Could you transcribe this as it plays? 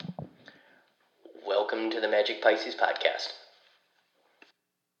Welcome to the Magic Pisces podcast.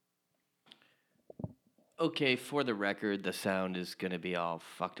 Okay, for the record, the sound is going to be all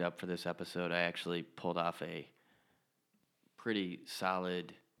fucked up for this episode. I actually pulled off a pretty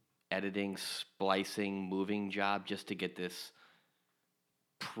solid editing, splicing, moving job just to get this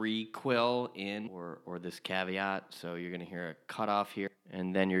prequel in or this caveat. So you're going to hear a cutoff here,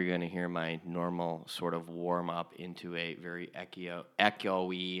 and then you're going to hear my normal sort of warm up into a very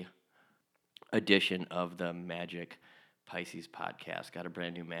echoey edition of the Magic Pisces podcast. Got a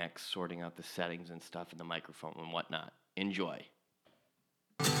brand new Mac, sorting out the settings and stuff in the microphone and whatnot. Enjoy.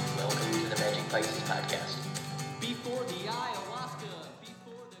 Welcome to the Magic Pisces podcast. Before the ayahuasca,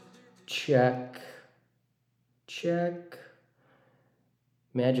 before the Check.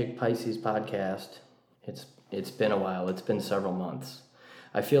 Magic Pisces podcast. It's been a while. It's been several months.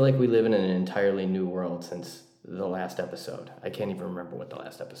 I feel like we live in an entirely new world since the last episode. I can't even remember what the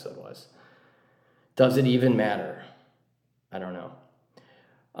last episode was. Does it even matter? I don't know.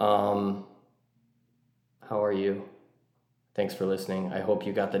 How are you? Thanks for listening. I hope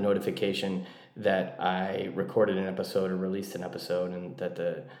you got the notification that I recorded an episode or released an episode, and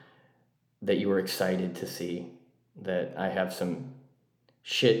that you were excited to see that I have some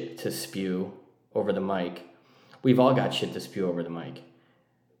shit to spew over the mic. We've all got shit to spew over the mic.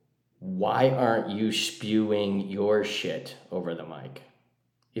 Why aren't you spewing your shit over the mic?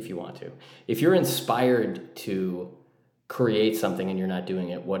 If you want to. If you're inspired to create something and you're not doing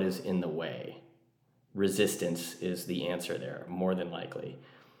it, what is in the way? Resistance is the answer there, more than likely.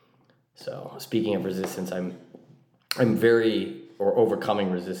 So speaking of resistance, I'm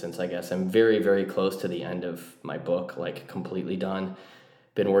overcoming resistance, I guess. I'm very, very close to the end of my book, like completely done.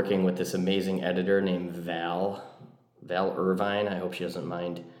 Been working with this amazing editor named Val Irvine. I hope she doesn't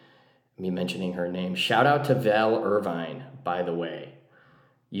mind me mentioning her name. Shout out to Val Irvine, by the way.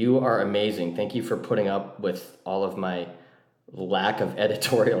 You are amazing. Thank you for putting up with all of my lack of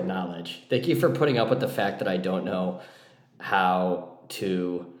editorial knowledge. Thank you for putting up with the fact that I don't know how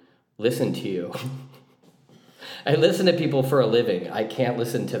to listen to you. I listen to people for a living. I can't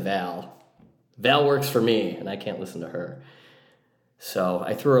listen to Val. Val works for me, and I can't listen to her. So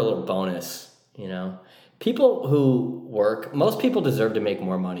I threw her a little bonus, you know. People who work, most people deserve to make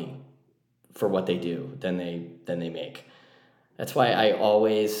more money for what they do than they make. That's why I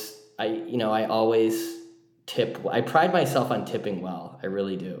always tip. I pride myself on tipping well. I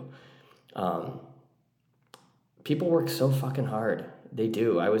really do. People work so fucking hard. They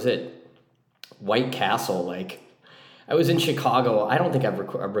do. I was at White Castle. I was in Chicago. I don't think I've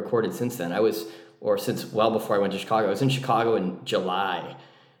recorded since then. Since well before I went to Chicago. I was in Chicago in July,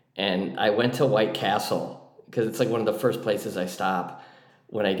 and I went to White Castle because it's like one of the first places I stop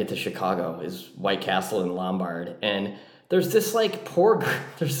when I get to Chicago is White Castle in Lombard. And there's this poor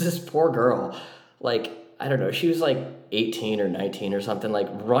girl, I don't know, she was 18 or 19 or something,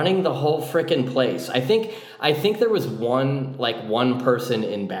 running the whole frickin' place. I think there was one person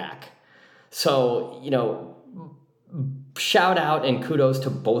in back. So, shout out and kudos to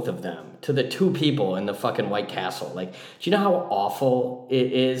both of them, to the two people in the fucking White Castle. Do you know how awful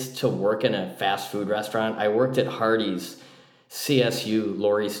it is to work in a fast food restaurant? I worked at Hardee's CSU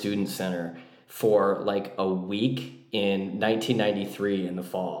Laurie Student Center for a week in 1993 in the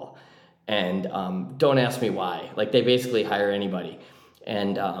fall. And don't ask me why. They basically hire anybody.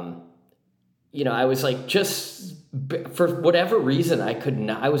 And, I was just, for whatever reason,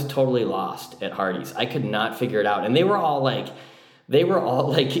 I was totally lost at Hardee's. I could not figure it out. And they were all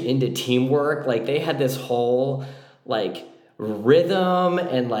into teamwork. They had this whole rhythm,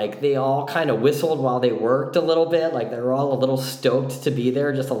 and they all kind of whistled while they worked a little bit. They were all a little stoked to be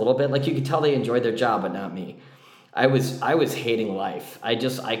there just a little bit. You could tell they enjoyed their job, but not me. I was hating life. I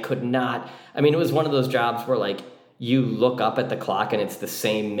could not. It was one of those jobs where you look up at the clock and it's the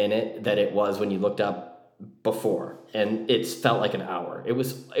same minute that it was when you looked up before, and it felt like an hour. It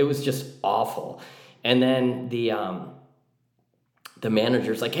was just awful. And then the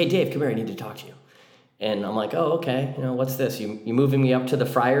manager's like, "Hey Dave, come here. I need to talk to you." And I'm like, "Oh, okay. What's this? You moving me up to the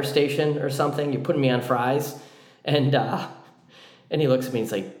fryer station or something? You putting me on fries?" And he looks at me and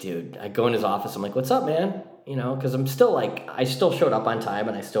he's like, "Dude," I go in his office. I'm like, "What's up, man?" Because I'm still I still showed up on time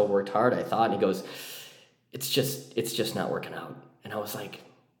and I still worked hard, I thought. And he goes, it's just not working out. And I was like,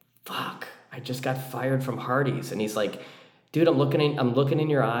 fuck, I just got fired from Hardee's. And he's like, "Dude, I'm looking in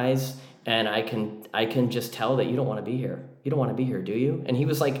your eyes, and I can just tell that you don't want to be here. You don't want to be here, do you?" And he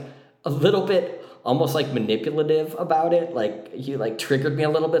was a little bit almost manipulative about it. He triggered me a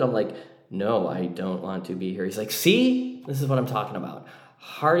little bit. I'm like, "No, I don't want to be here." He's like, "See, this is what I'm talking about.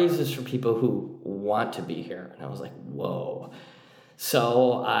 Hardee's is for people who want to be here." And I was like, whoa.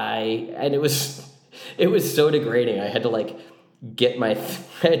 So it was it was so degrading. I had to like get my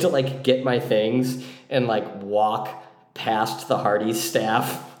things and like walk past the Hardee's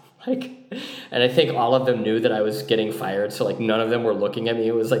staff. Like, and I think all of them knew that I was getting fired, so like none of them were looking at me.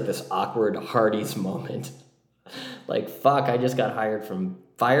 It was like this awkward Hardee's moment. Like, fuck, I just got fired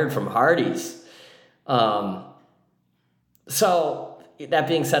from Hardee's. So that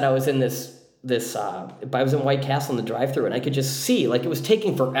being said, I was in I was in White Castle in the drive-thru, and I could just see, like, it was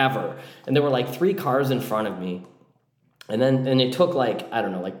taking forever, and there were like 3 cars in front of me, and it took like, I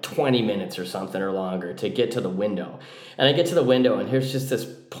don't know, like 20 minutes or something or longer to get to the window. And I get to the window, and here's just this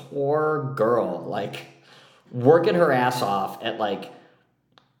poor girl, like, working her ass off at like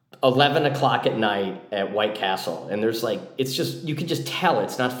 11 o'clock at night at White Castle. And there's like, it's just, you could just tell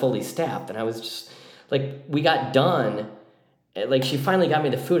it's not fully staffed. And I was just like, we got done, like, she finally got me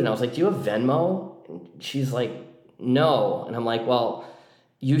the food, and I was like, do you have Venmo? And she's like, no. And I'm like, well,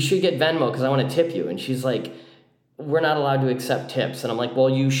 you should get Venmo because I want to tip you. And she's like, we're not allowed to accept tips. And I'm like, well,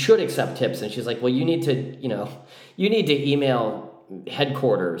 you should accept tips. And she's like, well, you need to email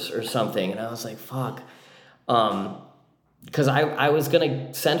headquarters or something. And I was like, fuck. Because I was going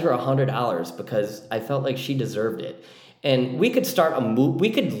to send her $100 because I felt like she deserved it. And we could we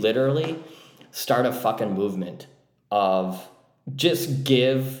could literally start a fucking movement of just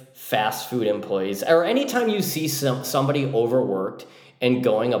give fast food employees, or anytime you see somebody overworked and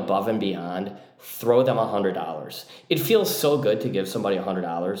going above and beyond, throw them $100. It feels so good to give somebody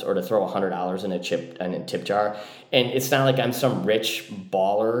 $100 or to throw $100 in a tip jar. And it's not like I'm some rich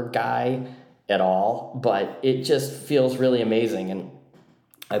baller guy at all, but it just feels really amazing. And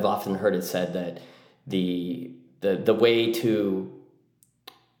I've often heard it said that the way to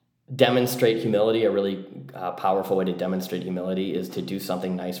demonstrate humility, a really powerful way to demonstrate humility, is to do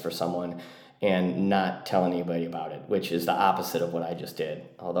something nice for someone and not tell anybody about it, which is the opposite of what I just did,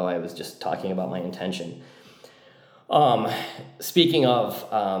 although I was just talking about my intention. Speaking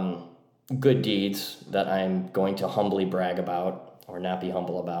of good deeds that I'm going to humbly brag about, or not be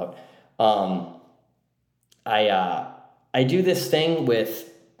humble about, I do this thing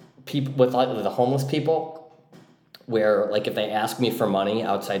with people, with the homeless people, where like if they ask me for money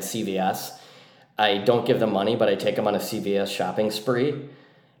outside CVS, I don't give them money, but I take them on a CVS shopping spree.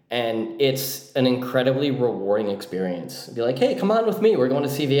 And it's an incredibly rewarding experience. Be like, hey, come on with me. We're going to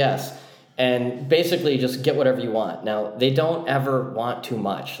CVS. And basically just get whatever you want. Now, they don't ever want too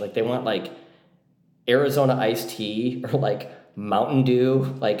much. Like, they want, like, Arizona iced tea or, like, Mountain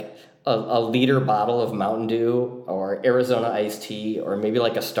Dew, like a liter bottle of Mountain Dew or Arizona iced tea, or maybe,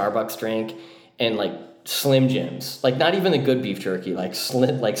 like, a Starbucks drink, and, like, Slim Jims. Like, not even the good beef jerky, like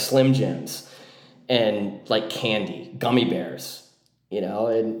Slim Jims. And, like, candy, gummy bears. You know,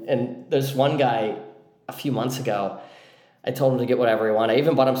 and there's one guy a few months ago, I told him to get whatever he wanted. I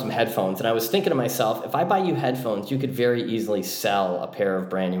even bought him some headphones. And I was thinking to myself, if I buy you headphones, you could very easily sell a pair of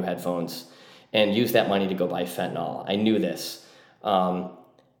brand new headphones and use that money to go buy fentanyl. I knew this.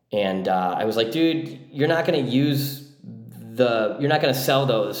 And I was like, dude, you're not going to sell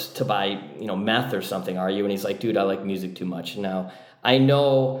those to buy, meth or something, are you? And he's like, dude, I like music too much. Now, I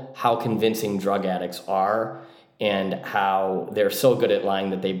know how convincing drug addicts are, and how they're so good at lying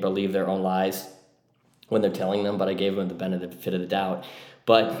that they believe their own lies when they're telling them, but I gave him the benefit of the doubt.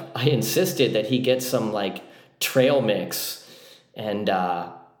 But I insisted that he get some, like, trail mix, and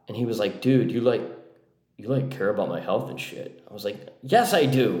he was like, dude, you care about my health and shit. I was like, yes, I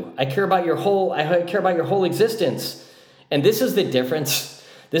do. I care about your whole existence. And this is the difference.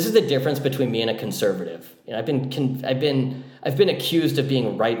 This is the difference between me and a conservative. I've been accused of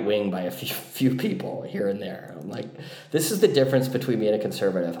being right-wing by a few people here and there. I'm like, this is the difference between me and a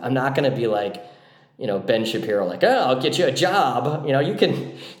conservative. I'm not going to be like, Ben Shapiro, like, oh, I'll get you a job.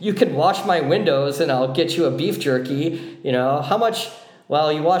 You can wash my windows and I'll get you a beef jerky. How much?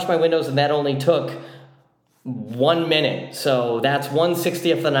 Well, you washed my windows and that only took 1 minute. So that's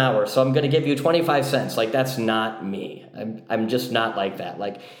 1/60th an hour. So I'm going to give you 25 cents. Like, that's not me. I'm just not like that.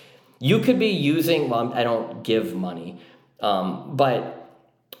 Like, you could be using, well, I don't give money. But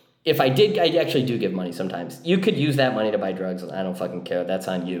if I did, I actually do give money sometimes. You could use that money to buy drugs, and I don't fucking care. That's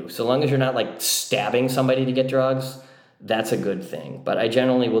on you. So long as you're not, like, stabbing somebody to get drugs, that's a good thing. But I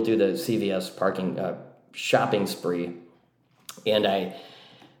generally will do the CVS shopping spree. And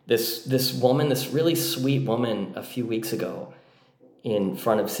this woman, this really sweet woman, a few weeks ago in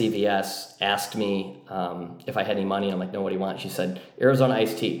front of CVS asked me if I had any money. I'm like, no, what do you want? She said, Arizona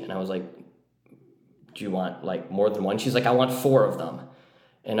iced tea. And I was like, do you want, like, more than one? She's like, I want 4 of them.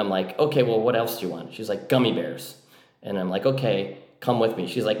 And I'm like, okay, well, what else do you want? She's like, gummy bears. And I'm like, okay, come with me.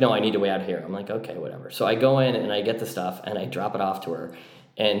 She's like, no, I need to wait out here. I'm like, okay, whatever. So I go in and I get the stuff and I drop it off to her.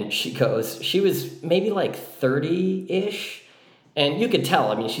 And she goes, she was maybe like 30-ish. And you could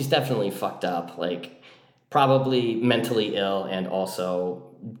tell, I mean, she's definitely fucked up, like probably mentally ill and also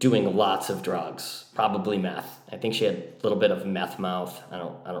doing lots of drugs, probably meth. I think she had a little bit of meth mouth. I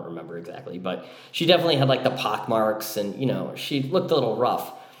don't remember exactly, but she definitely had like the pock marks and, you know, she looked a little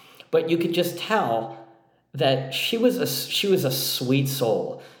rough. But you could just tell that she was a sweet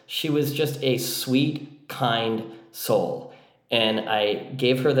soul. She was just a sweet, kind soul. And I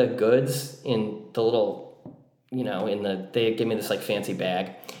gave her the goods in the little, you know, they gave me this like fancy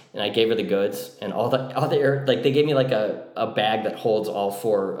bag, and I gave her the goods and all the air, like they gave me like a bag that holds all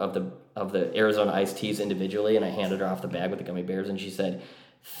four of the Arizona iced teas individually, and I handed her off the bag with the gummy bears, and she said,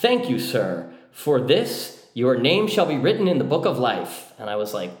 "Thank you, sir. For this, your name shall be written in the book of life." And I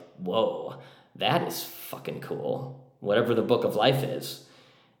was like, whoa, that is fucking cool. Whatever the book of life is.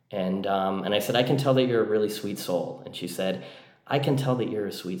 And I said, "I can tell that you're a really sweet soul." And she said, "I can tell that you're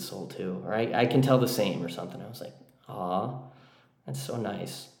a sweet soul too," or I can tell the same or something. I was like, aw, that's so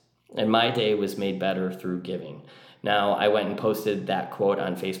nice. And my day was made better through giving. Now, I went and posted that quote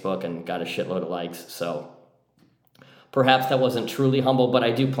on Facebook and got a shitload of likes. So perhaps that wasn't truly humble, but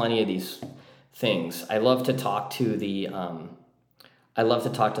I do plenty of these things. I love to talk to the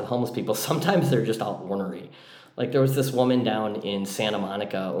homeless people. Sometimes they're just all ornery. Like there was this woman down in Santa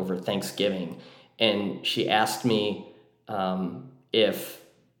Monica over Thanksgiving, and she asked me if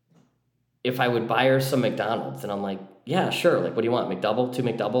I would buy her some McDonald's, and I'm like, yeah, sure. Like, what do you want? McDouble, 2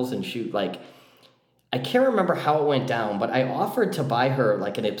 McDoubles, and she like, I can't remember how it went down, but I offered to buy her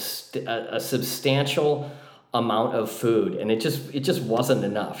like a substantial amount of food, and it just wasn't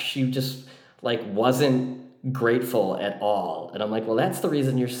enough. She just like wasn't grateful at all, and I'm like, well, that's the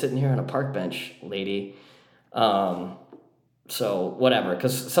reason you're sitting here on a park bench, lady. So whatever,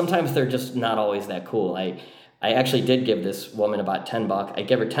 because sometimes they're just not always that cool. I actually did give this woman about $10. I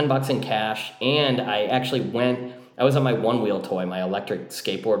gave her $10 in cash, and I was on my One Wheel toy, my electric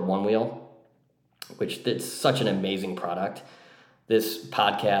skateboard One Wheel, which it's such an amazing product. This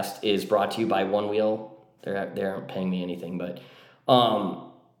podcast is brought to you by One Wheel. They aren't paying me anything, but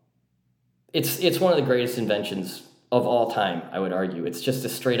it's one of the greatest inventions of all time, I would argue. It's just a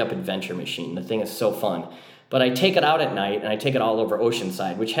straight up adventure machine. The thing is so fun. But I take it out at night, and I take it all over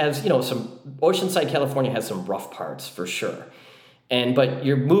Oceanside, which has, you know, Oceanside, California has some rough parts for sure. But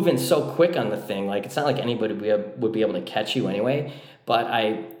you're moving so quick on the thing, like it's not like anybody would be able to catch you anyway. But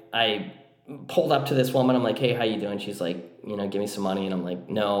I pulled up to this woman. I'm like, "Hey, how you doing?" She's like, "You know, give me some money." And I'm like,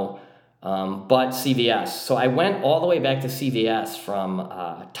 "No, but CVS." So I went all the way back to CVS from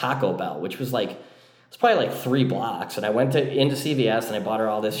Taco Bell, which was like, it's probably like 3 blocks. And I went into CVS, and I bought her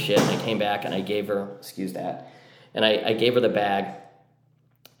all this shit, and I came back and I gave her, excuse that, and I gave her the bag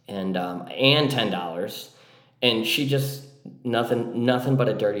and $10, and she just nothing but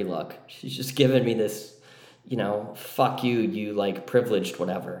a dirty look. She's just giving me this, you know, fuck you, you like privileged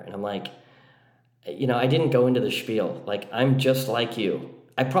whatever. And I'm like, you know, I didn't go into the spiel. Like, I'm just like you.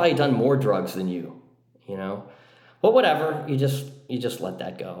 I've probably done more drugs than you, you know. But whatever, you just let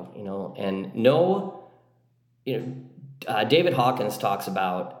that go, you know. And David Hawkins talks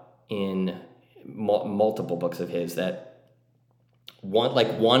about in multiple books of his that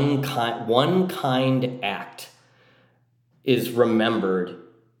one kind act is remembered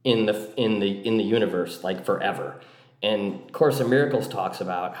in the universe like forever. And Course in Miracles talks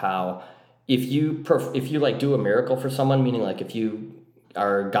about how if you like do a miracle for someone, meaning like if you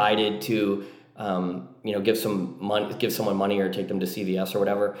are guided to give someone money or take them to CVS or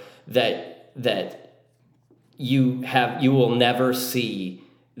whatever, that you will never see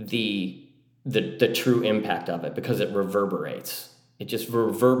the true impact of it, because it reverberates. It just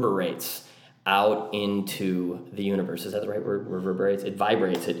reverberates out into the universe. Is that the right word? Reverberates. It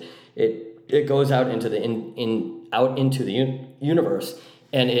vibrates. It goes out into the universe,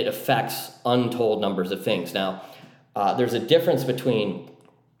 and it affects untold numbers of things. Now, there's a difference between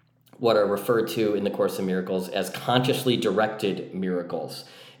what are referred to in the Course in Miracles as consciously directed miracles.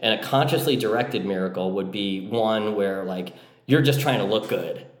 And a consciously directed miracle would be one where like you're just trying to look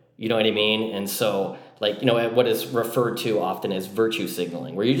good. You know what I mean? And so like, you know, what is referred to often as virtue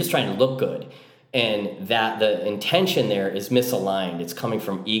signaling, where you're just trying to look good. And that the intention there is misaligned. It's coming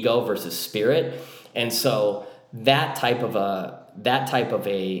from ego versus spirit. And so that type of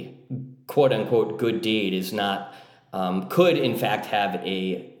a quote unquote good deed is not, could in fact have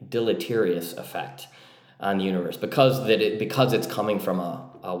a deleterious effect on the universe because it's coming from a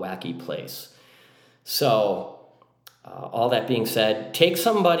wacky place. So all that being said, take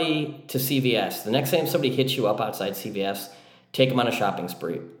somebody to CVS. The next time somebody hits you up outside CVS, take them on a shopping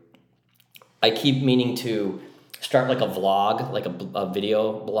spree. I keep meaning to start like a vlog, like a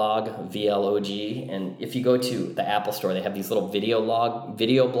video blog, VLOG. And if you go to the Apple Store, they have these little video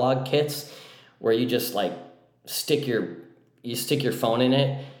blog kits where you just like stick your phone in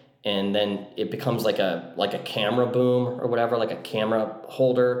it, and then it becomes like a camera boom or whatever, like a camera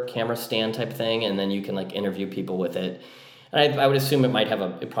holder, camera stand type thing, and then you can like interview people with it. And I would assume it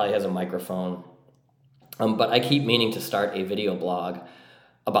probably has a microphone. But I keep meaning to start a video blog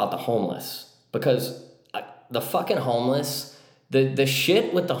about the homeless, because the fucking homeless, the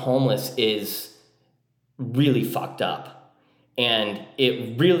shit with the homeless is really fucked up. And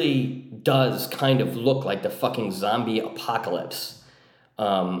it really does kind of look like the fucking zombie apocalypse.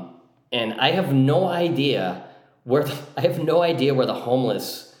 And I have no idea where the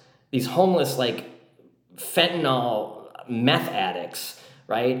homeless, these homeless like fentanyl meth addicts,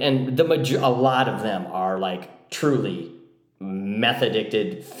 right? And a lot of them are like truly meth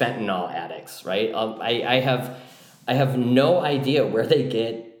addicted fentanyl addicts, right? I have no idea where they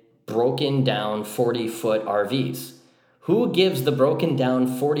get broken down 40-foot RVs. Who gives the broken down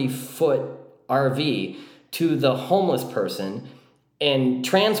 40-foot RV to the homeless person and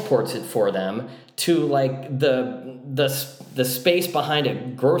transports it for them to like the space behind a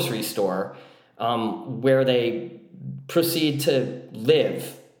grocery store where they proceed to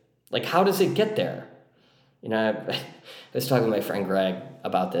live? Like, how does it get there? You know, I was talking to my friend Greg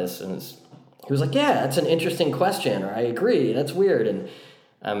about this, and he was like, "Yeah, that's an interesting question," or "I agree, that's weird." And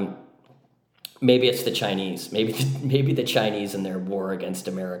maybe it's the Chinese. Maybe the Chinese and their war against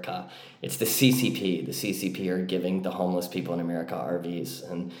America. It's the CCP. The CCP are giving the homeless people in America RVs,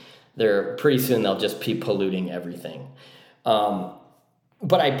 and pretty soon they'll just be polluting everything.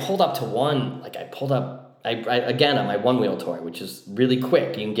 But I pulled up to one. Like I again on my one-wheel toy, which is really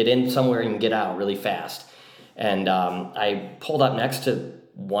quick. You can get in somewhere, you can get out really fast. And I pulled up next to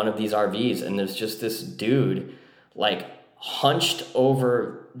one of these RVs, and there's just this dude like hunched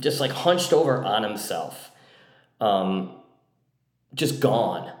over on himself, just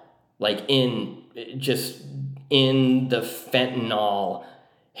gone, like in the fentanyl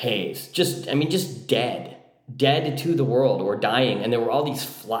haze, just dead to the world, or dying. And there were all these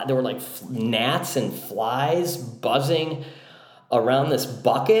there were like gnats and flies buzzing around this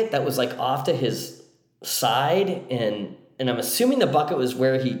bucket that was like off to his side, and I'm assuming the bucket was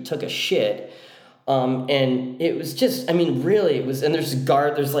where he took a shit. And it was just, really it was, and there's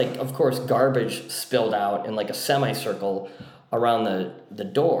like, of course, garbage spilled out in like a semicircle around the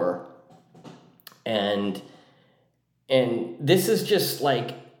door. And this is just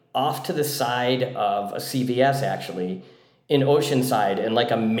like off to the side of a CVS, actually, in Oceanside, in like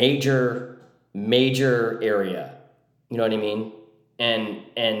a major area. You know what I mean?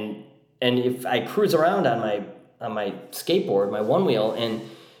 And if I cruise around on my skateboard, my one wheel, and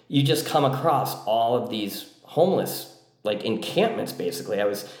you just come across all of these homeless like encampments. Basically, I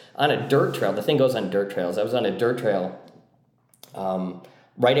was on a dirt trail. The thing goes on dirt trails. I was on a dirt trail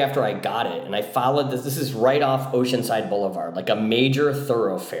right after I got it, and I followed this. This is right off Oceanside Boulevard, like a major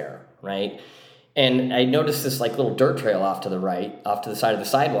thoroughfare, right? And I noticed this like little dirt trail off to the right, off to the side of the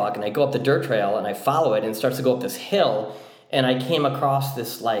sidewalk, and I go up the dirt trail and I follow it, and it starts to go up this hill, and I came across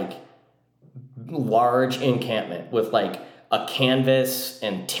this like large encampment with like a canvas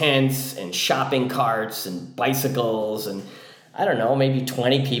and tents and shopping carts and bicycles and I don't know, maybe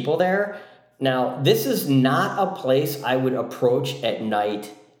 20 people there. Now, this is not a place I would approach at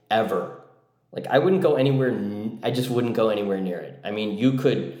night ever. Like I wouldn't go anywhere. I just wouldn't go anywhere near it. I mean, you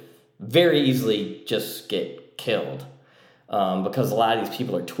could very easily just get killed because a lot of these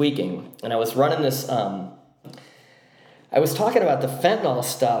people are tweaking. And I was running this. I was talking about the fentanyl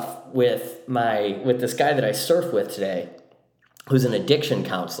stuff with this guy that I surf with today, who's an addiction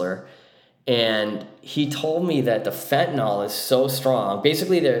counselor, and he told me that the fentanyl is so strong.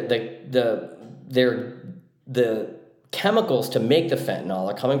 Basically, the chemicals to make the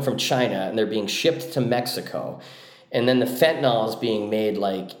fentanyl are coming from China, and they're being shipped to Mexico, and then the fentanyl is being made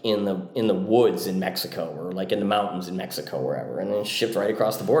like in the woods in Mexico, or like in the mountains in Mexico, wherever, and then shipped right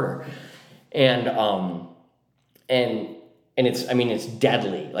across the border, and it's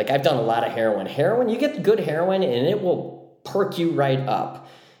deadly. Like I've done a lot of heroin. Heroin, you get good heroin, and it will perk you right up.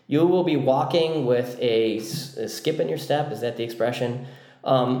 You will be walking with a skip in your step. Is that the expression?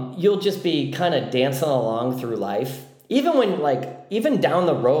 You'll just be kind of dancing along through life. Even down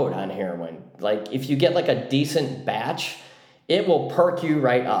the road on heroin, like if you get like a decent batch, it will perk you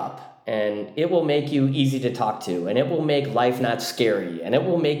right up, and it will make you easy to talk to, and it will make life not scary, and it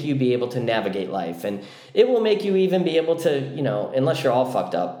will make you be able to navigate life, and it will make you even be able to, unless you're all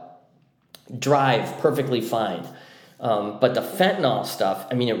fucked up, drive perfectly fine. But the fentanyl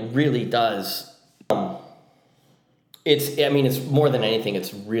stuff, it really does. it's more than anything,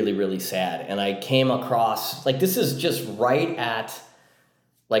 it's really, really sad. And I came across, like, this is just right at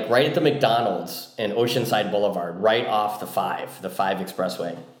the McDonald's in Oceanside Boulevard, right off the 5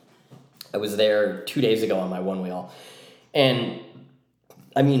 expressway. I was there 2 days ago on my one wheel. And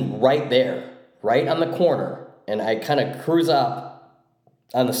I mean, right there, right on the corner. And I kind of cruise up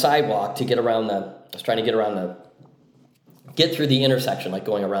on the sidewalk to get through the intersection, like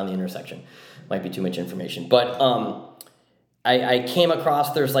going around the intersection. Might be too much information. But I came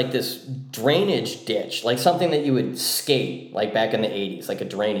across, there's like this drainage ditch, like something that you would skate, like back in the 80s, like a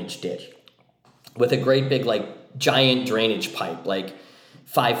drainage ditch with a great big, like, giant drainage pipe, like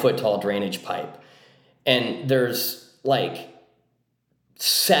 5 foot tall drainage pipe. And there's like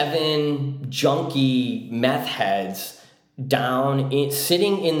 7 junkie meth heads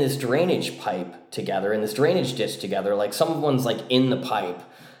sitting in this drainage pipe together, in this drainage ditch together, like someone's like in the pipe,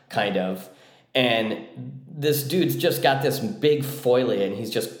 kind of. And this dude's just got this big foilie and he's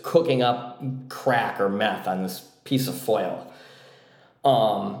just cooking up crack or meth on this piece of foil.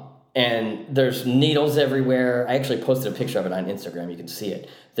 And there's needles everywhere. I actually posted a picture of it on Instagram. You can see it.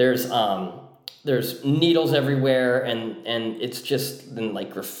 There's needles everywhere, and it's just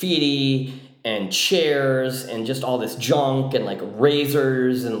like graffiti and chairs and just all this junk and like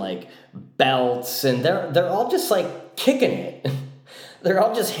razors and like belts, and they're all just like kicking it. They're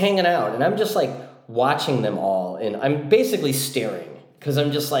all just hanging out, and I'm just like watching them all, and I'm basically staring because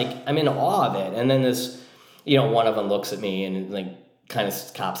I'm just like, I'm in awe of it. And then this, one of them looks at me and like kind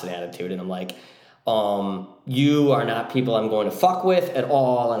of cops an attitude, and I'm like, you are not people I'm going to fuck with at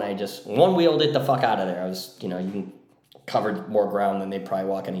all. And I just one-wheeled it the fuck out of there. I was, you covered more ground than they probably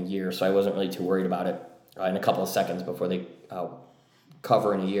walk in a year, so I wasn't really too worried about it in a couple of seconds before they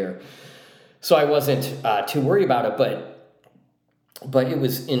cover in a year. So I wasn't too worried about it, but it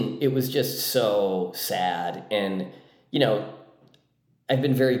was just so sad. And, I've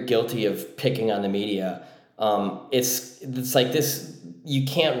been very guilty of picking on the media. It's like this, you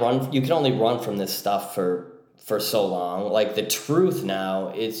can only run from this stuff for so long. Like, the truth now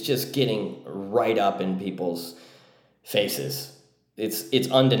is just getting right up in people's faces. It's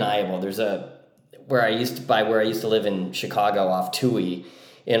undeniable. There's where I used to live in Chicago off Toohey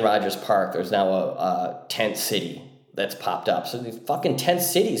in Rogers Park, there's now a tent city that's popped up. So these fucking tent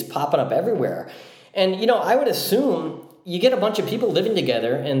cities popping up everywhere. And, I would assume you get a bunch of people living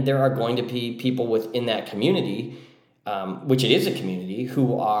together, and there are going to be people within that community, which it is a community,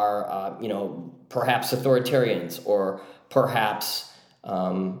 who are, perhaps authoritarians or perhaps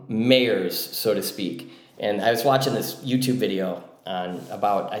mayors, so to speak. And I was watching this YouTube video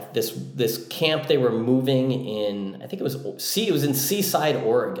about this camp they were moving in. I think it was in Seaside,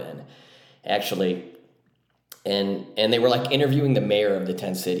 Oregon, actually. And they were like interviewing the mayor of the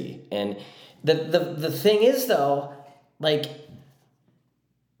tent city. And the thing is, though, like,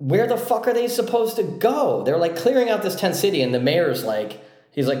 where the fuck are they supposed to go? They're like clearing out this tent city, and the mayor's like,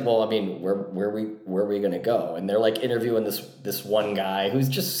 he's like, well, I mean, where are we gonna go? And they're like interviewing this one guy who's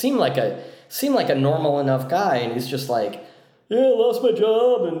just seemed like a normal enough guy, and he's just like, yeah, I lost my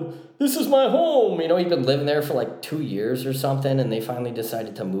job and this is my home. He'd been living there for like 2 years or something, and they finally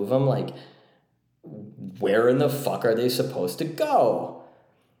decided to move him. Like, where in the fuck are they supposed to go?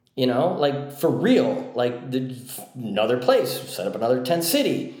 Like, for real, like, another place, set up another tent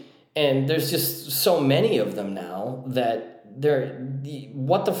city. And there's just so many of them now that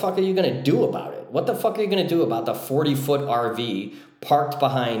what the fuck are you going to do about it? What the fuck are you going to do about the 40-foot RV parked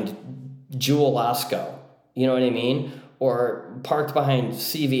behind Jewel Osco? You know what I mean? Or parked behind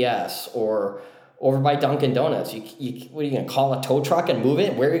CVS or over by Dunkin' Donuts. What are you going to call a tow truck and move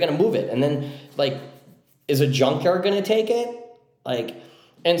it? Where are you going to move it? And then, like, is a junkyard going to take it? Like,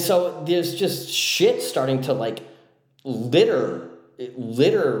 and so there's just shit starting to, like, litter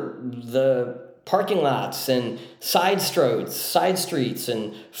the parking lots and side streets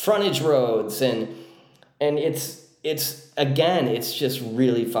and frontage roads, and it's just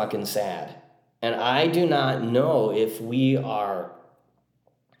really fucking sad. And I do not know if we're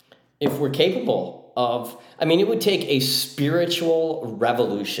capable of, it would take a spiritual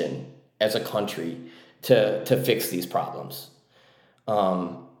revolution as a country to fix these problems.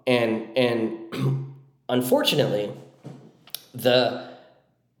 And unfortunately, there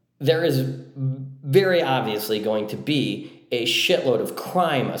is very obviously going to be a shitload of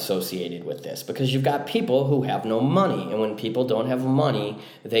crime associated with this, because you've got people who have no money, and when people don't have money,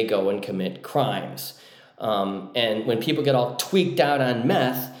 they go and commit crimes. And when people get all tweaked out on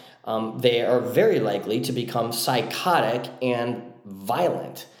meth, they are very likely to become psychotic and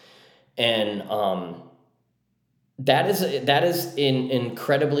violent. And that is an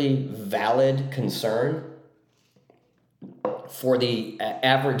incredibly valid concern. for the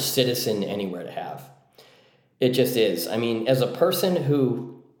average citizen anywhere to have. It just is. I mean, as a person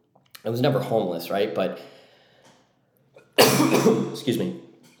who, I was never homeless, right? But, excuse me,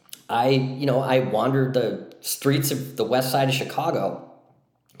 I wandered the streets of the west side of Chicago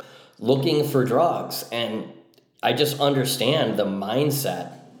looking for drugs. And I just understand the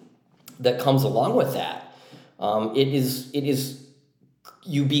mindset that comes along with that. It is,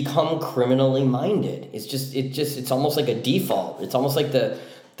 you become criminally minded. It's almost like a default. It's almost like the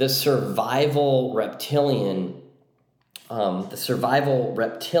survival reptilian,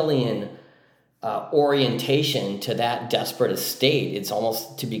 orientation to that desperate estate. It's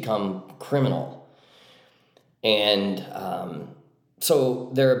almost to become criminal. And so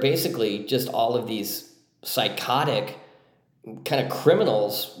there are basically just all of these psychotic kind of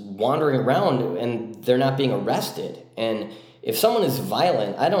criminals wandering around, and they're not being arrested. And if someone is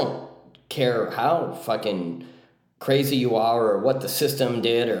violent, I don't care how fucking crazy you are or what the system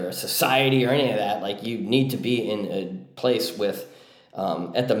did or society or any of that. Like, you need to be in a place with,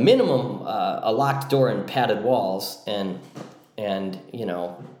 at the minimum, a locked door and padded walls. And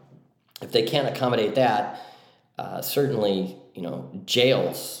if they can't accommodate that, certainly,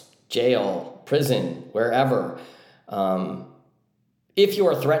 jail, prison, wherever. If you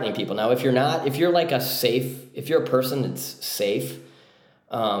are threatening people. Now, if you're not, if you're if you're a person that's safe,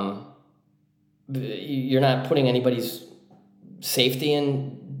 you're not putting anybody's safety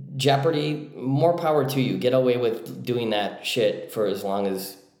in jeopardy, more power to you. Get away with doing that shit for as long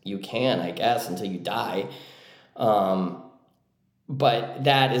as you can, I guess, until you die. But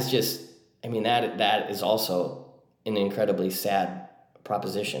that is just, that is also an incredibly sad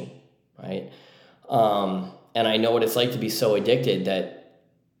proposition, right? And I know what it's like to be so addicted that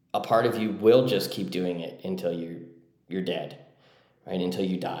a part of you will just keep doing it until you're dead, right? Until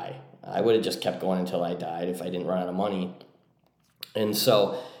you die. I would have just kept going until I died if I didn't run out of money. And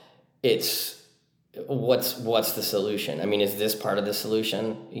so it's, what's the solution? I mean, is this part of the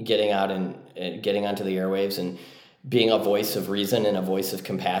solution? Getting out and getting onto the airwaves and being a voice of reason and a voice of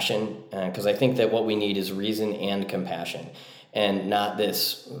compassion? Because I think that what we need is reason and compassion, and not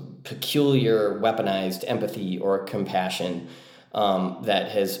this peculiar weaponized empathy or compassion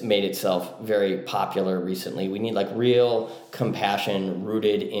that has made itself very popular recently. We need real compassion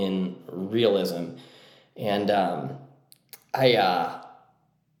rooted in realism. And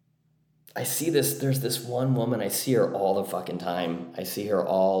I see this, there's this one woman, I see her all the fucking time. I see her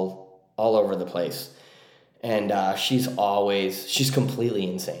all over the place. And she's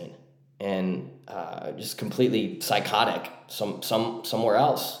completely insane and just completely psychotic somewhere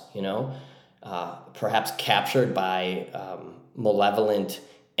else, perhaps captured by malevolent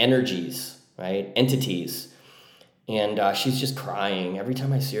energies, right? Entities. And she's just crying. Every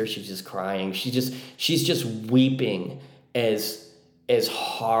time I see her, she's just crying. She's just weeping as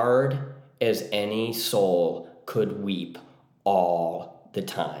hard as any soul could weep all the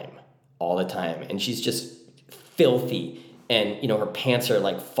time. And she's just filthy, and her pants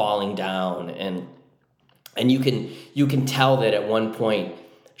are falling down, and you can tell that at one point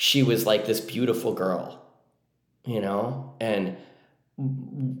she was this beautiful girl, and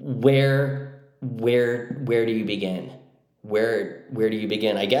where do you begin? Where do you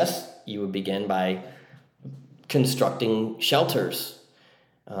begin? I guess you would begin by constructing shelters.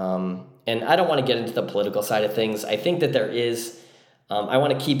 And I don't want to get into the political side of things. I think that there is, I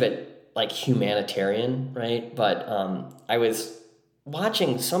want to keep it humanitarian, right? But I was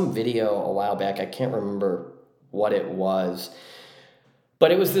watching some video a while back. I can't remember what it was,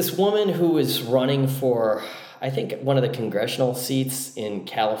 but it was this woman who was running for, I think, one of the congressional seats in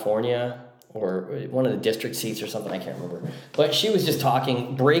California, or one of the district seats or something. I can't remember. But she was just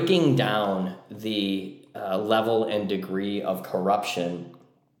breaking down the level and degree of corruption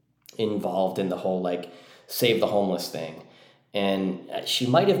involved in the whole save the homeless thing. And she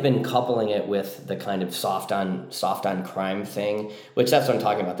might have been coupling it with the kind of soft on crime thing, which that's what I'm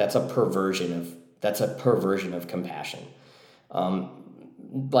talking about. That's a perversion of compassion.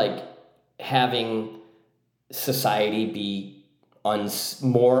 Having society be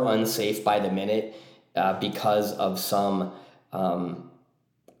more unsafe by the minute because of some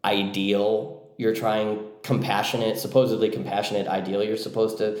ideal you're trying, supposedly compassionate ideal you're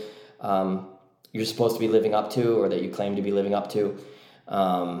supposed to be living up to, or that you claim to be living up to.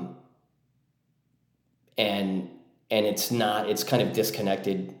 And it's not, it's kind of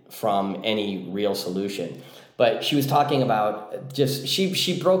disconnected from any real solution. But she was talking about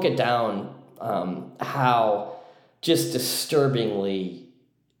she broke it down, how just disturbingly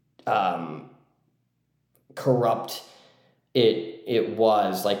corrupt it it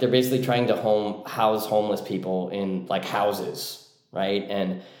was like they're basically trying to house homeless people in like houses, right?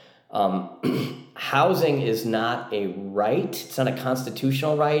 And housing is not a right. It's not a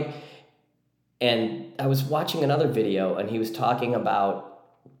constitutional right. And I was watching another video, and he was talking about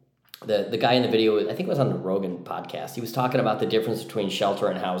the guy in the video. I think it was on the Rogan podcast. He was talking about the difference between shelter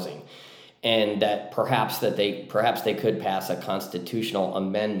and housing, and that perhaps they could pass a constitutional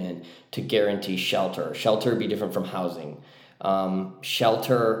amendment to guarantee shelter. Shelter would be different from housing.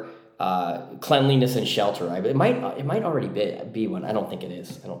 Shelter, cleanliness and shelter. It might already be one. I don't think it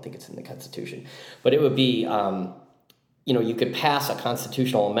is. I don't think it's in the Constitution, but it would be. You could pass a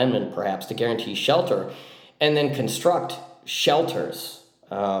constitutional amendment perhaps to guarantee shelter, and then construct shelters,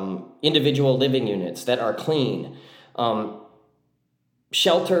 individual living units that are clean.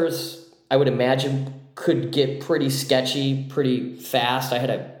 Shelters, I would imagine, could get pretty sketchy pretty fast. I had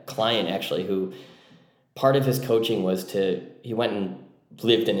a client actually who part of his coaching was he went and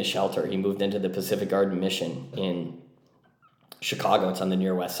lived in a shelter. He moved into the Pacific Garden Mission in Chicago. It's on the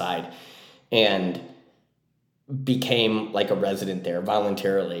near west side, and became like a resident there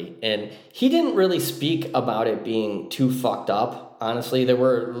voluntarily. And he didn't really speak about it being too fucked up. Honestly,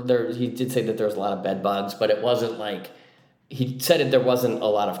 he did say that there was a lot of bed bugs, but it wasn't like, he said that there wasn't a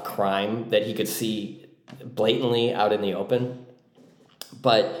lot of crime that he could see blatantly out in the open.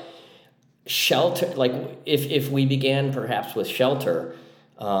 But shelter, like if we began perhaps with shelter,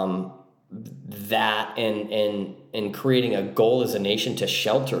 that and creating a goal as a nation to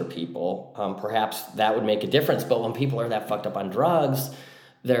shelter people, perhaps that would make a difference. But when people are that fucked up on drugs,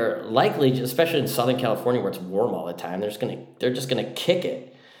 they're likely, especially in Southern California where it's warm all the time, they're just gonna kick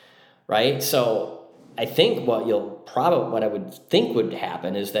it, right? So I think what I would think would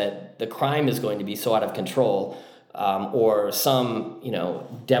happen is that the crime is going to be so out of control, or some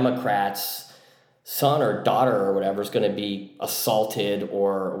Democrats' son or daughter or whatever is going to be assaulted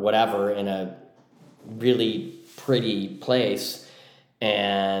or whatever in a really pretty place,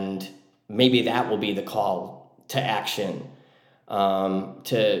 and maybe that will be the call to action,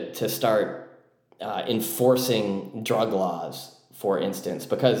 to start enforcing drug laws, for instance,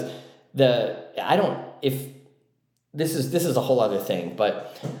 because this is a whole other thing,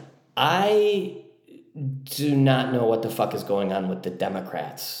 but I do not know what the fuck is going on with the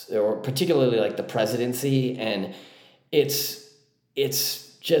Democrats, or particularly like the presidency, and it's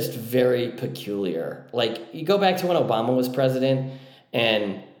just very peculiar. Like, you go back to when Obama was president,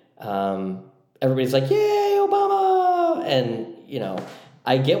 and everybody's like, "Yay, Obama!" And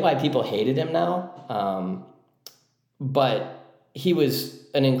I get why people hated him now, but he was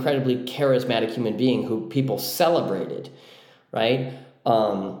an incredibly charismatic human being who people celebrated, right?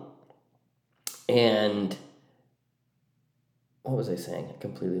 And what was I saying? I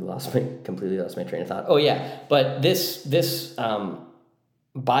completely lost my train of thought. Oh yeah, but this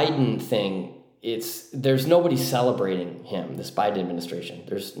Biden thing, there's nobody celebrating him, this Biden administration.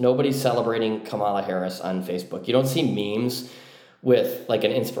 There's nobody celebrating Kamala Harris on Facebook. You don't see memes with like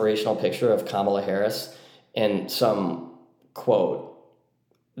an inspirational picture of Kamala Harris and some quote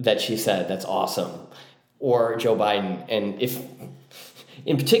that she said that's awesome, or Joe Biden. And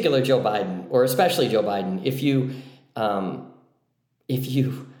in particular Joe Biden, or especially Joe Biden, if you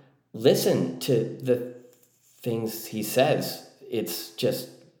listen to the things he says, it's just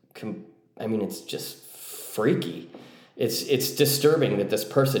freaky. It's disturbing that this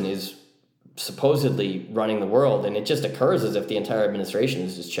person is supposedly running the world, and it just occurs as if the entire administration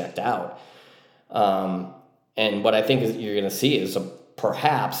is just checked out. And what I think you're going to see is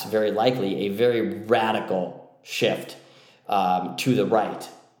perhaps, very likely, a very radical shift to the right,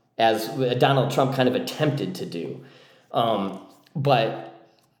 as Donald Trump kind of attempted to do. But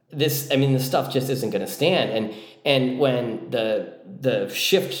this stuff just isn't going to stand. And when the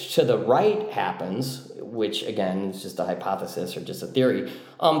shift to the right happens, which again is just a hypothesis or just a theory,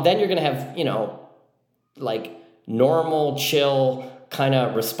 then you're going to have, like normal, chill, kind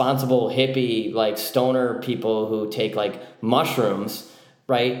of responsible hippie, like stoner people who take like mushrooms,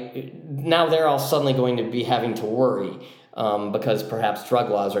 right? Now they're all suddenly going to be having to worry, because perhaps drug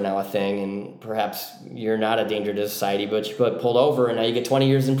laws are now a thing, and perhaps you're not a danger to society, but you got pulled over and now you get 20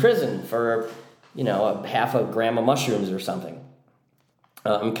 years in prison for, a half a gram of mushrooms or something.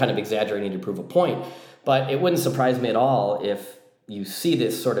 I'm kind of exaggerating to prove a point, but it wouldn't surprise me at all if you see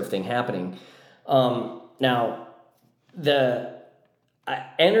this sort of thing happening. Now,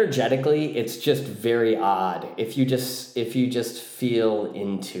 energetically, it's just very odd if you just feel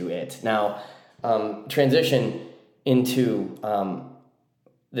into it. Now, transition into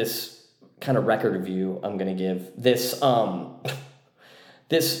this kind of record review I'm going to give. This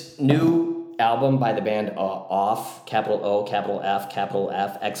this new album by the band Off, capital O, capital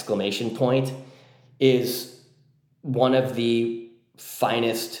F, exclamation point, is one of the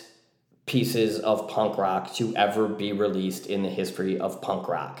finest pieces of punk rock to ever be released in the history of punk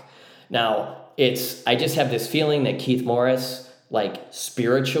rock. Now, I just have this feeling that Keith Morris, like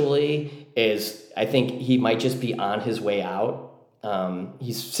spiritually, I think he might just be on his way out.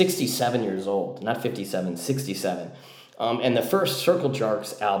 He's 67 years old, not 57, 67. And the first Circle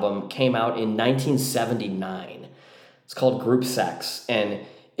Jerks album came out in 1979. It's called Group Sex. And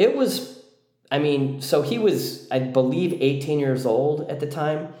it was, so he was, I believe, 18 years old at the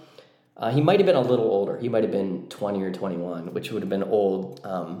time. He might have been a little older. He might have been 20 or 21, which would have been old,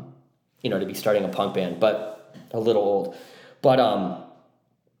 to be starting a punk band, but a little old. But,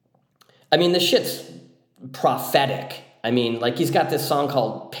 this shit's prophetic. He's got this song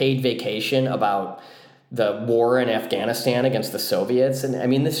called Paid Vacation about the war in Afghanistan against the Soviets.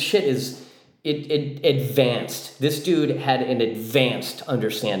 And, this shit is, it advanced. This dude had an advanced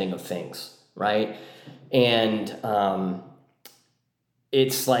understanding of things, right? And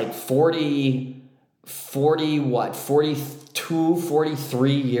it's like 42,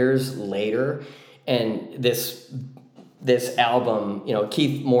 43 years later, and this album,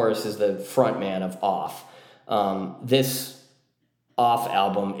 Keith Morris is the front man of Off. This Off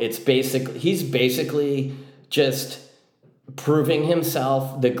album, he's basically just proving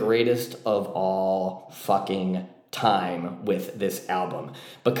himself the greatest of all fucking time with this album,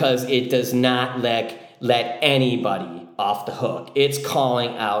 because it does not let anybody off the hook. It's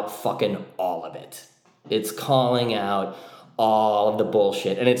calling out fucking all of it. It's calling out all of the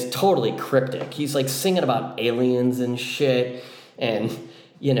bullshit, and it's totally cryptic. He's like singing about aliens and shit, and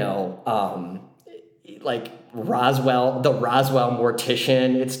like the Roswell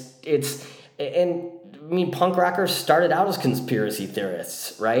mortician. Punk rockers started out as conspiracy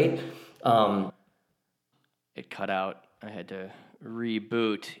theorists, right? It cut out. I had to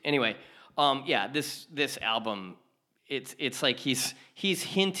reboot. Anyway, this album, it's like he's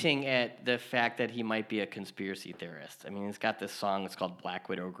hinting at the fact that he might be a conspiracy theorist. He's got this song. It's called Black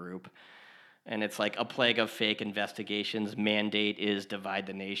Widow Group. And it's like a plague of fake investigations. Mandate is divide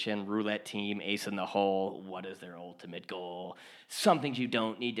the nation. Roulette team, ace in the hole. What is their ultimate goal? Some things you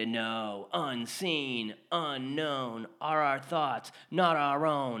don't need to know. Unseen, unknown are our thoughts, not our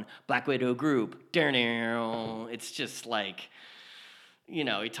own. Black Widow Group. It's just like,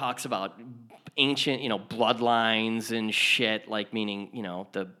 he talks about ancient, bloodlines and shit, like meaning,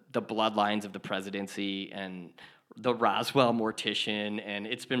 the bloodlines of the presidency and the Roswell mortician, and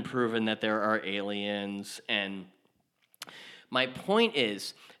it's been proven that there are aliens. And my point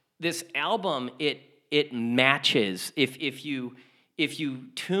is, this album, it matches, if you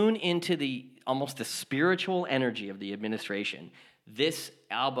tune into the almost the spiritual energy of the administration, this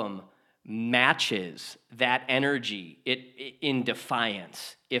album matches that energy in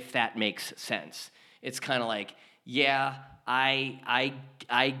defiance, if that makes sense. It's kind of like, yeah, I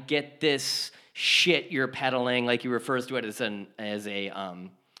get this shit you're peddling, like he refers to it as an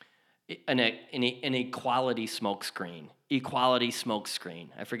equality smokescreen. Equality smokescreen.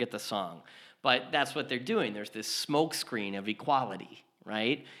 I forget the song, but that's what they're doing. There's this smokescreen of equality,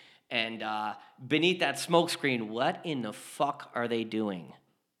 right? And beneath that smokescreen, what in the fuck are they doing?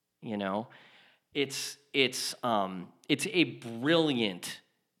 It's a brilliant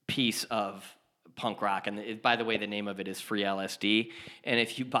piece of punk rock, and by the way, the name of it is Free LSD. And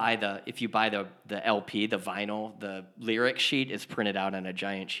if you buy the LP, the vinyl, the lyric sheet is printed out on a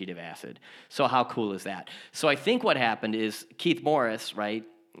giant sheet of acid. So how cool is that? So I think what happened is Keith Morris, right?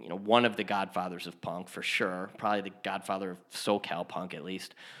 One of the godfathers of punk for sure, probably the godfather of SoCal punk at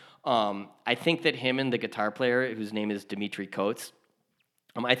least. I think that him and the guitar player, whose name is Dimitri Coates,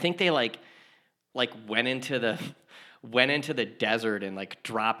 I think they like went into the desert and like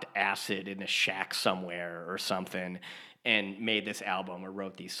dropped acid in a shack somewhere or something and made this album or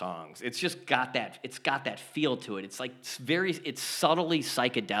wrote these songs. It's just got that feel to it. It's like it's subtly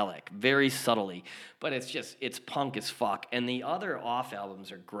psychedelic, very subtly, but it's punk as fuck. And the other Off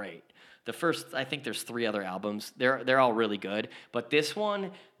albums are great. The first, I think there's 3 other albums. They're all really good, but this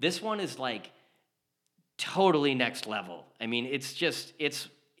one is like totally next level.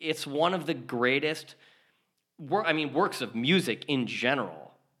 It's one of the greatest works of music in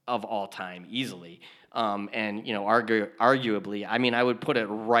general of all time, easily. And arguably, I would put it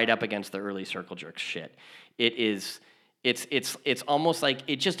right up against the early Circle Jerks shit. It's almost like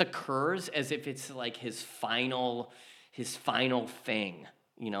it just occurs as if it's like his final thing.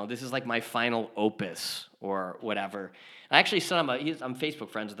 This is like my final opus or whatever. I actually sent him I'm Facebook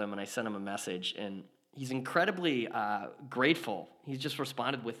friends with him, and I sent him a message, and He's incredibly grateful. He's just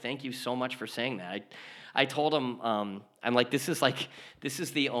responded with "Thank you so much for saying that." I told him, I'm like, this is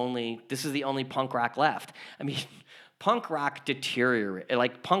the only punk rock left. I mean, punk rock deteriorated.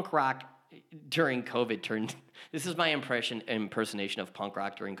 Like punk rock during COVID turned. This is my impersonation of punk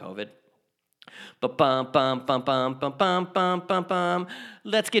rock during COVID. Ba-bum, bum, bum, bum, bum, bum, bum, bum, bum.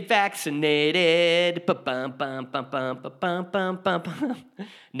 Let's get vaccinated. Ba-bum, bum, bum, bum, bum, bum, bum, bum.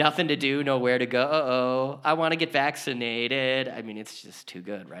 Nothing to do, nowhere to go. I want to get vaccinated. I mean, it's just too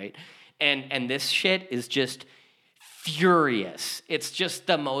good, right? And this shit is just furious. It's just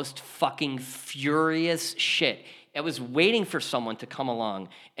the most fucking furious shit. I was waiting for someone to come along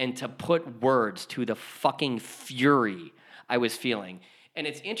and to put words to the fucking fury I was feeling. And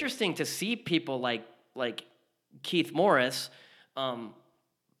it's interesting to see people like Keith Morris,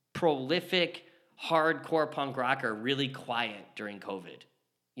 prolific, hardcore punk rocker, really quiet during COVID.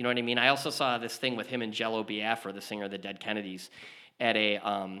 You know what I mean? I also saw this thing with him and Jello Biafra, the singer of the Dead Kennedys, at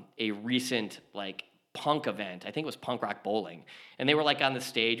a recent like punk event. I think it was Punk Rock Bowling, and they were like on the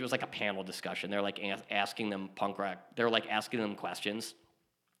stage. It was like a panel discussion. They're like asking them punk rock. They're like asking them questions,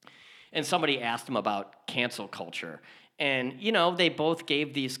 and somebody asked them about cancel culture. And, you know, they both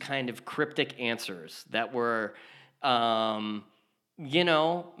gave these kind of cryptic answers that were, you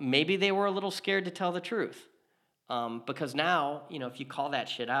know, maybe they were a little scared to tell the truth. Because now, you know, if you call that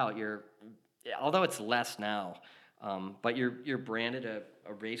shit out, although it's less now, but you're branded a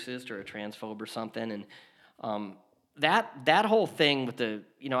racist or a transphobe or something. And that whole thing with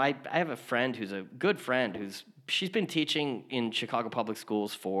I have a friend who's a good friend she's been teaching in Chicago public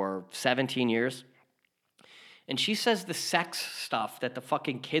schools for 17 years. And she says the sex stuff that the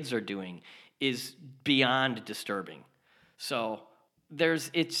fucking kids are doing is beyond disturbing. So there's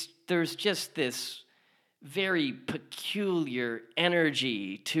just this very peculiar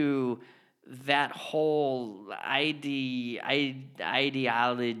energy to that whole ideology,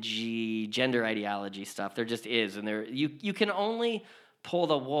 gender ideology stuff. There just is, and you can only pull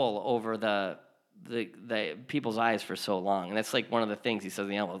the wool over the people's eyes for so long, and that's like one of the things he says in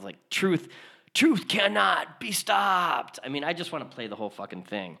the album. It's like truth cannot be stopped. I mean, I just want to play the whole fucking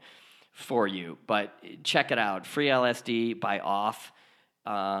thing for you, but check it out. Free LSD by Off.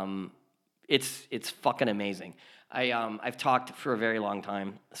 It's fucking amazing. I've talked for a very long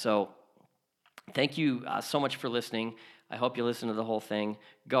time, so thank you so much for listening. I hope you listen to the whole thing.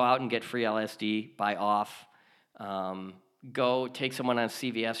 Go out and get Free LSD by Off. Go take someone on a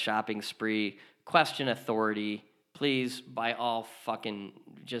CVS shopping spree. Question authority. Please, by all fucking,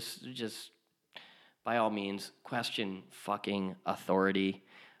 just by all means, question fucking authority.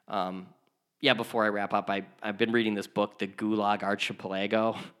 Before I wrap up, I've been reading this book, The Gulag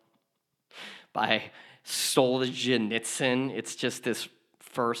Archipelago, by Solzhenitsyn. It's just this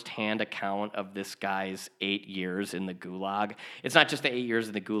first-hand account of this guy's 8 years in the Gulag. It's not just the 8 years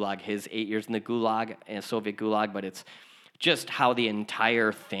in the Gulag, his 8 years in the Gulag, Soviet Gulag, but it's just how the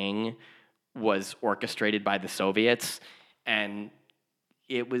entire thing was orchestrated by the Soviets, and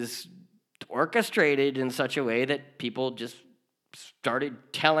it was orchestrated in such a way that people just started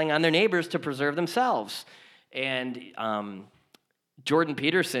telling on their neighbors to preserve themselves. And Jordan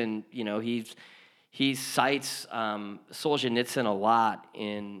Peterson, you know, he cites Solzhenitsyn a lot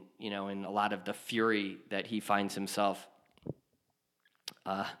in a lot of the fury that he finds himself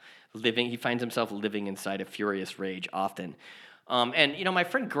living. He finds himself living inside a furious rage often. And you know, my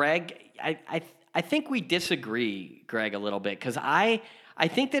friend Greg, I think we disagree, Greg, a little bit, because I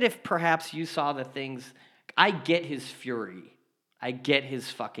think that if perhaps you saw the things, I get his fury. I get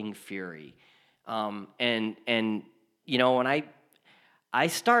his fucking fury. And you know, when I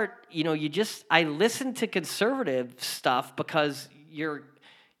start, you know, I listen to conservative stuff because you're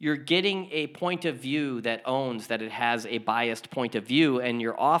getting a point of view that owns that it has a biased point of view, and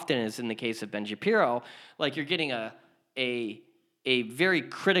you're often, as in the case of Ben Shapiro, like you're getting a very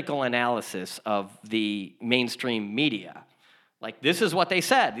critical analysis of the mainstream media. Like, this is what they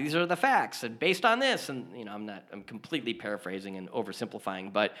said. These are the facts, and based on this, and you know, I'm completely paraphrasing and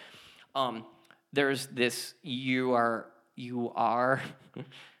oversimplifying, but there's this. You're outraged.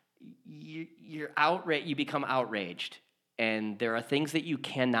 You become outraged, and there are things that you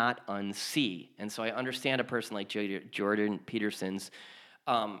cannot unsee. And so I understand a person like Jordan Peterson's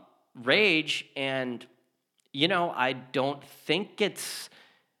rage, and you know, I don't think it's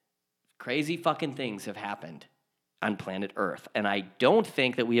crazy fucking things have happened on planet Earth. And I don't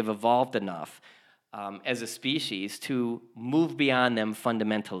think that we have evolved enough as a species to move beyond them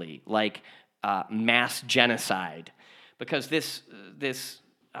fundamentally, like mass genocide. Because the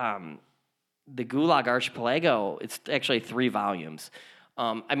Gulag Archipelago, it's actually 3 volumes.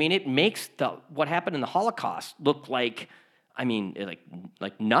 I mean, it makes what happened in the Holocaust look like, I mean,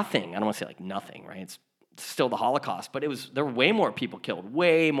 like nothing. I don't want to say like nothing, right? It's still the Holocaust, but there were way more people killed,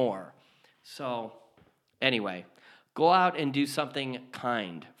 way more. So anyway, go out and do something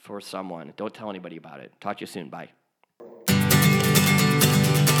kind for someone. Don't tell anybody about it. Talk to you soon. Bye.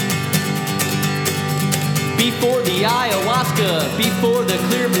 Before the ayahuasca, before the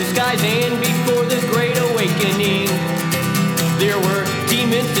clear blue skies, and before the great awakening, there were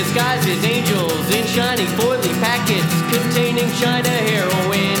demons disguised as angels in shiny foily packets containing China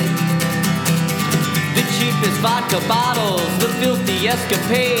heroin. The cheapest vodka bottles, the filthy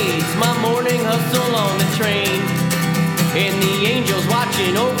escapades, my morning hustle on the train. And the angels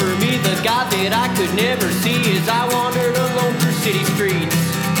watching over me, the God that I could never see as I wandered alone through city streets.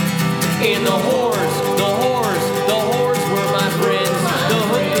 And the whores were my friends. The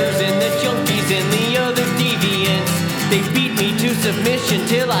hookers and the junkies and the other deviants. They beat me to submission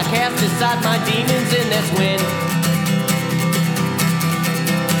till I cast aside my demons, and that's when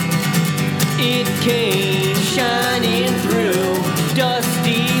it came shining through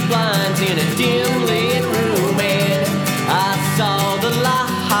dusty blinds in a dim lit room, and I saw the light.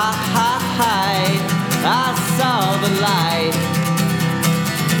 I saw the light.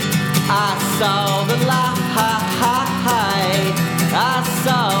 I saw the light. I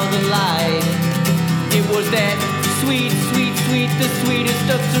saw the light. It was that sweet, sweet, sweet, the sweetest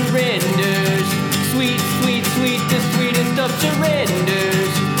of surrenders. Sweet, sweet, sweet, the sweetest of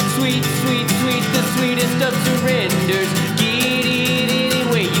surrenders. Sweet, sweet, sweet, the sweetest of surrenders. Get it any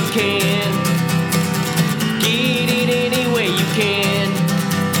way you can. Get it any way you can.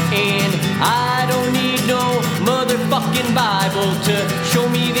 And I don't need no motherfucking Bible to show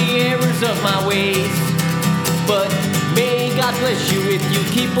me the errors of my ways. But may God bless you if you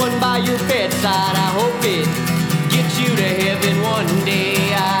keep one by your bedside. I hope it gets you to heaven one day.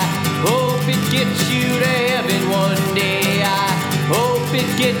 I hope it gets you to heaven one day. I hope it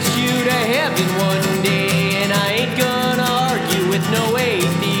gets you to heaven one day. And I ain't gonna argue with no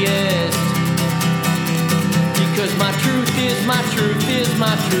atheist, because my truth is my truth is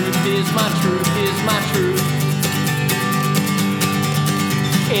my truth is my truth is my truth.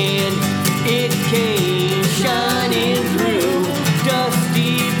 And it came shining through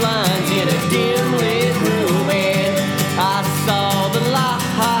dusty blinds in a dim lit room, and I saw the light.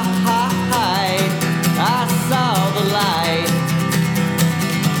 I saw the light.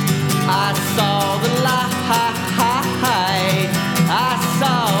 I saw the light. I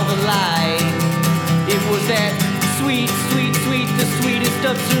saw the light. It was that sweet, sweet, sweet, the sweetest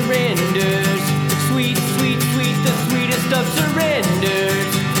of surrender.